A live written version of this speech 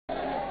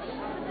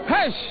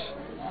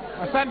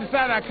Asante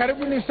sana,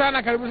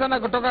 karibu sana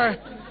kutoka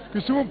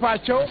Kisumu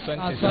Pacho.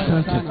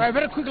 I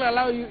very quickly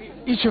allow you,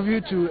 each of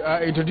you to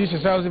introduce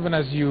yourselves even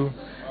as you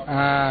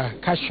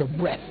catch your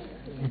breath.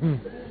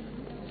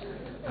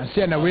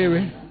 Asia na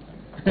wewe.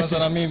 Kwanza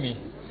na mimi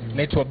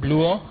naitwa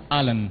Bluo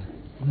Alan.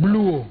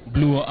 Bluo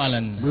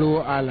Alan.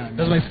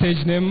 That's my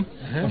stage name.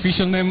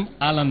 Official name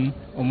Alan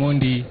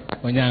Omondi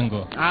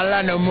Onyango.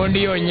 Alan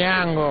Omondi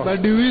Onyango.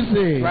 But do we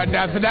say? But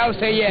does thou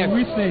say yes? Do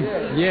we say?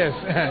 Yes.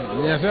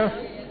 Yes, sir.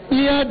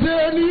 Yeah,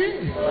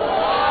 Danny.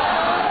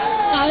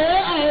 Aye.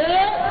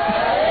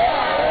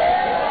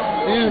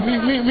 Yeah,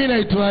 mi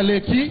naitwa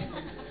Leki.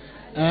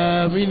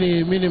 Mi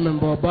ni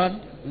member wa band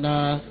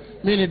na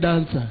mi ni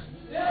dancer.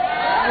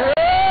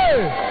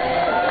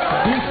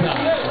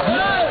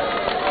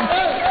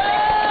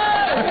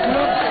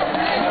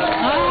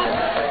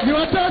 Ni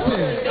watate.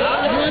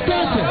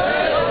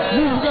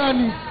 Move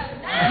gani?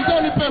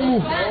 Nipe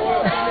move.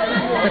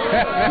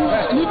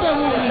 Nipe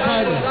move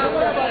mfanye.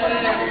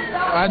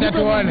 Acha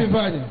tuone.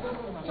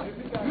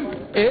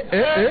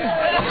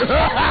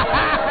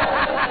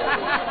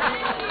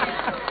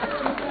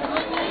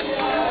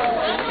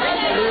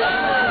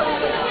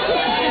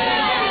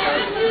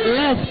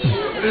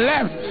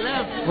 Left.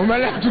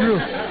 Umeleft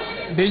tu.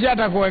 Deja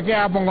atakuwekea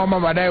hapo ngoma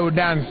baadaye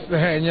udance.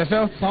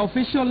 Yourself? For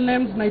official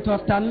names naitwa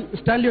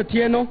Stanley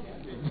Otieno.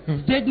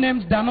 Stage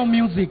names Dano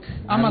Music.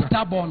 I'm a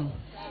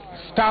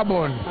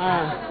Starborn.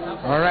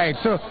 All right.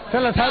 So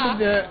tell us how did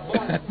the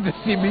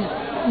CB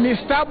ni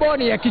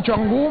Starborn ya kichwa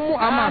ngumu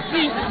ama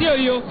sio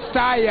hiyo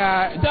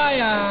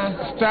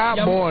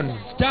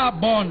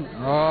Starborn.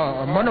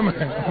 Oh, mbona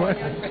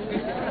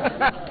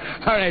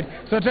all right.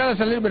 So tell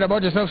us a little bit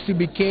about yourself.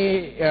 CBK,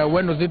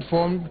 when was it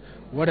formed?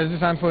 What does it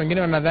stand for?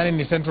 Wengine wanadhani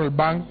ni Central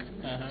Bank.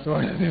 So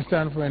what does it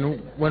stand for and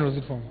when was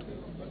it formed?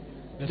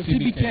 The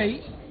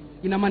CBK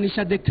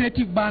inamaanisha the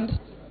Creative Band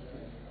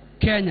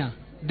Kenya.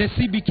 The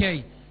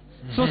CBK.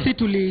 So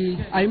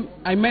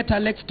I met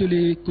Alex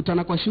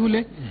tulikutana kwa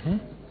shule.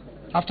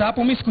 After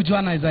hapo mimi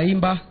sikujua naweza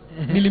imba.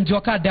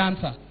 Nilimjua ka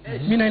dancer.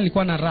 Mimi na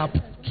nilikuwa na rap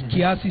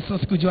kiasi, so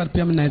sikujua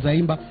pia mimi naweza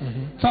imba.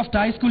 So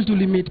after high school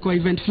tulimeet kwa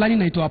event fulani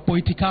inaitwa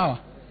Poetikawa.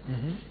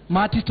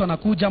 Artists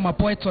wanakuja,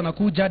 poets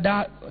wanakuja,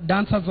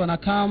 dancers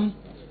wanakam,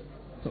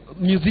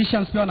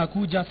 musicians pia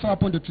wanakuja. So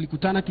hapo ndio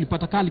tulikutana,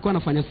 tulipata kama alikuwa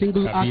anafanya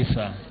single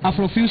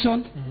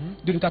Afrofusion.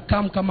 Ndio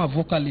nikakam kama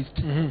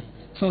vocalist.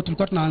 So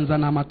tulikuwa tunaanza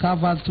na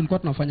covers, tulikuwa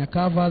tunafanya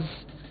covers,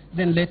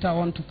 then later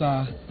on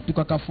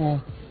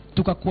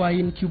tukakuwa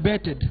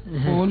incubated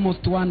for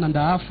almost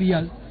 1.5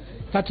 years.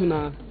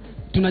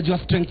 Tunajua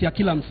strength ya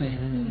kila msee.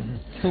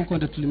 So huko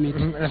ndo tulimit.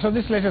 So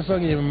this latest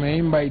song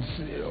imeimba,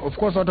 it's of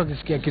course watu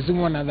wakisikia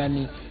Kisumu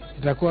wanadhani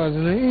itakuwa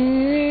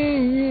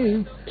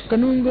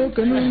kanungo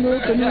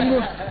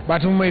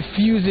but we may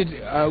fuse it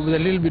with a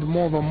little bit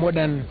more of a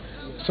modern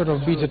sort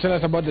of beat. So tell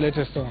us about the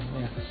latest song.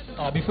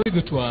 Before we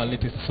go to our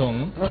latest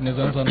song,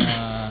 tunaanza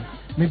na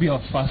maybe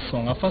our first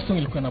song. Our first song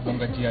ilikuwa na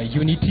bonga jia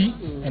unity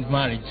and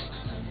marriage.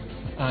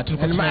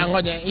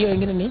 Ngoja hiyo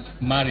nyingine ni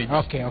marriage.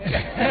 Okay.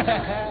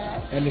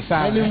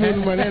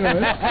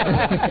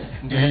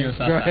 Ndio hiyo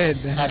sasa.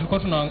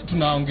 Tulikuwa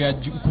tunaongea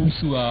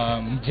kuhusu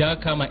mjaka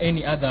kama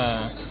any other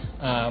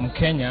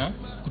Mkenya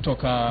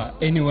kutoka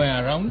anywhere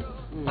around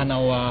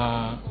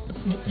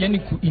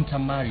yani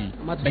intermarry.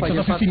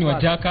 Like sisi ni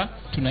wajaka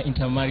tuna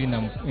intermarry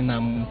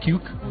na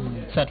mkiuk.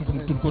 Sasa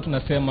tulikuwa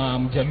tunasema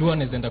Mjaluo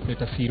anaenda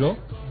kuleta siro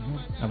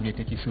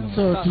amlete Kisumu.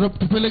 So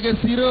tupeleke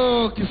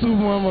siro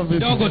Kisumu ama vipi?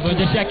 Dogo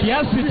tuonyesha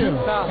kiasi tu.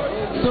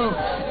 So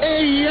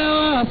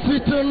ya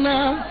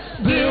fitna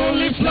the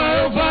only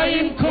flyover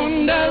in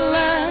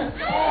Kondala,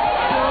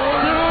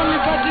 the only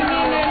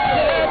vagina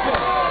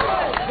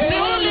the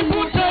only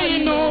buta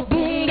in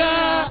Obunga.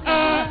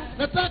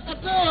 Nataka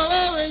toa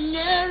wewe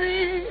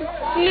Nyeri,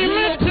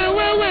 nilete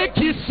wewe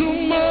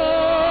Kisumu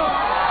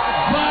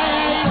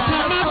via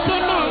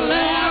international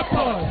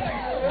airport,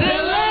 the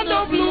land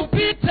of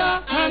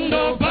Lupita and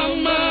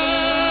Obama.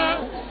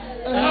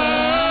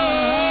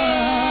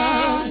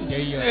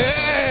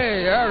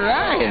 Hey, all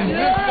right.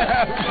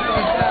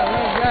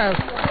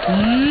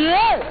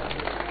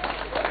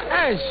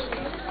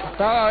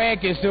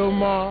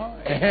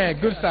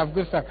 Good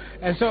stuff.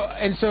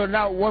 And so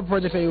now, what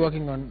project are you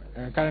working on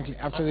currently?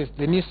 After this,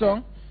 the new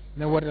song.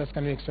 Then what else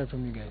can we expect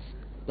from you guys?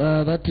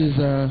 That is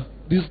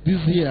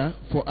this year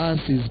for us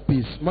is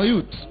peace. My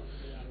youth,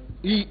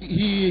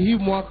 hii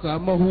mwaka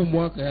ama huu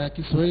mwaka ya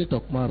Kiswahili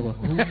tokmarwa.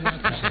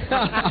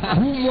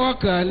 Huu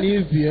mwaka ni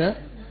hivi,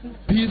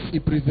 peace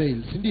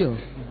prevails, ndio?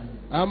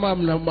 Ama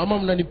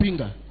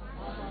mnanipinga?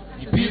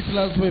 Peace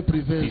lazima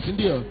prevails,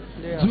 ndio?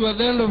 So at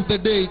the end of the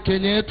day,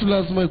 Kenya yetu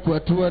lazima ikuwa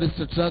tourist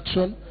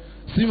attraction.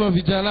 Sima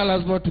vijana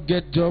lazima to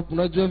get job.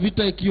 Unajua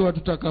vita ikiwa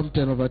tutakam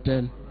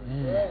 10/10.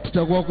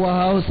 Tutakuwa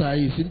kwa house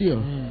hii, si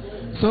ndio?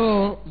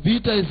 So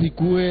vita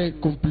isikue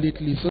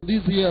completely. So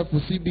this year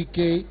for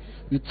CBK,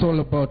 it's all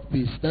about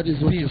peace. That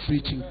is what you're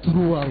preaching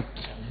throughout.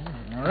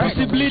 All right.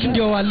 Possibly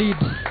your lead.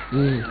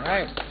 All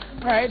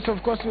right. So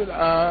of course,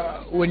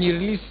 when you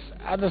release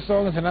other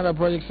songs and other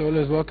projects, you're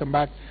always welcome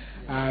back.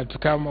 to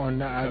come on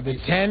the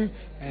 10.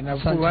 And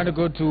if we want to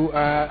go to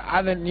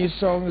other new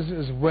songs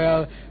as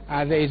well,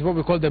 there is what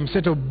we call the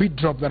Mseto Beat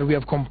Drop that we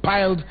have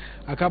compiled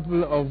a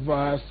couple of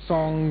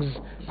songs,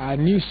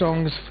 new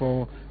songs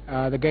for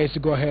the guys to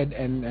go ahead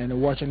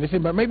and watch and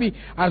listen. But maybe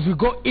as we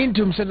go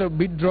into Mseto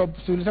Beat Drop,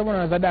 so someone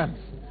has a dance.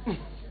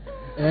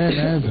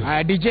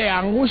 DJ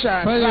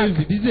angusha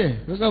DJ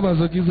weka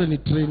mazokizo ni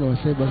train wa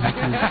seba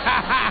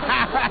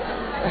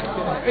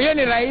hiyo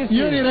ni rahisi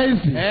hiyo ni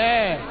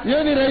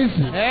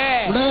rahisi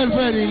unataka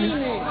nifanye nini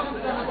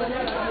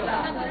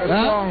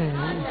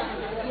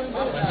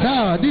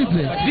sawa DJ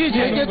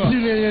kitu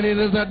yenye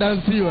inaweza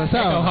dansiwa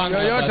sawa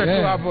yoyote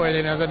tu hapo ile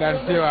inaweza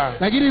dansiwa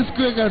lakini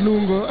sikuwe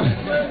kanungo.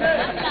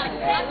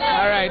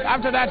 All right,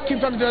 after that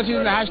keep talking to us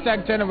using the hashtag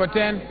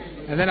 10/10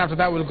 and then after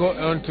that we'll go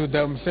on to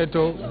the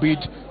Mseto Beat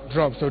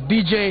Drop. So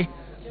DJ,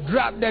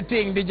 drop that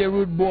thing, DJ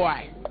Rude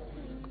Boy.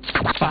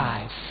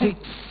 5, 6,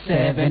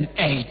 7,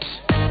 8.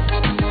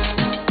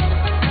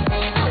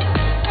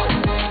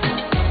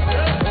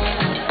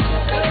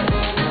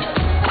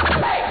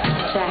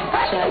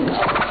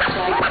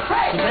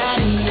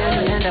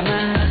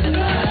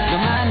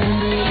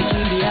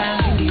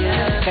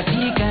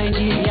 Katika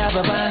injili ya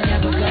baba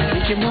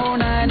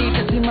nikimwona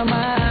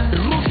nitasimama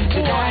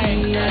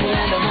shetani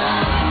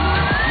aniandama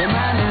ndio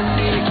maana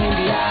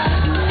nilikimbia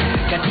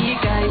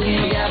katika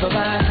injili ya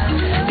baba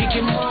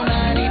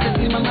nikimwona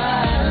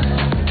nitasimama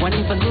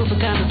wanipa nguvu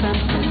kama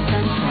Samson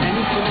na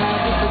niko na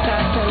nguvu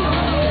kama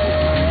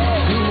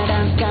nina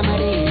dance kama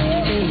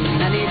David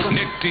na niko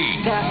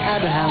kama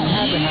Abraham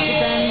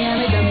shetani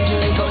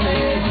amedamjua iko na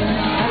Yesu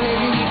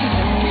hawezi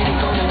nikisema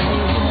niko na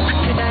nguvu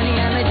shetani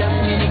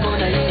amedamjua niko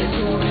na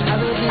Yesu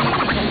hawezi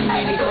nikisema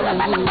niko na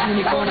nguvu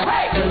niko na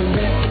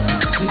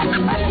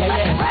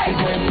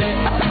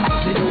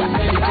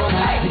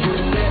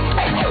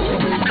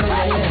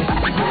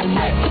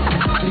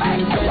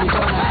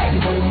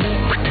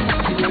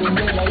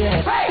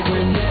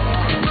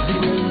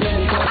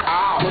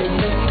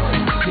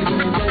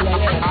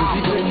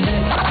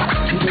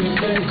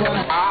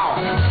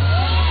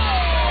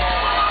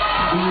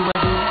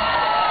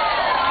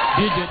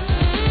DJ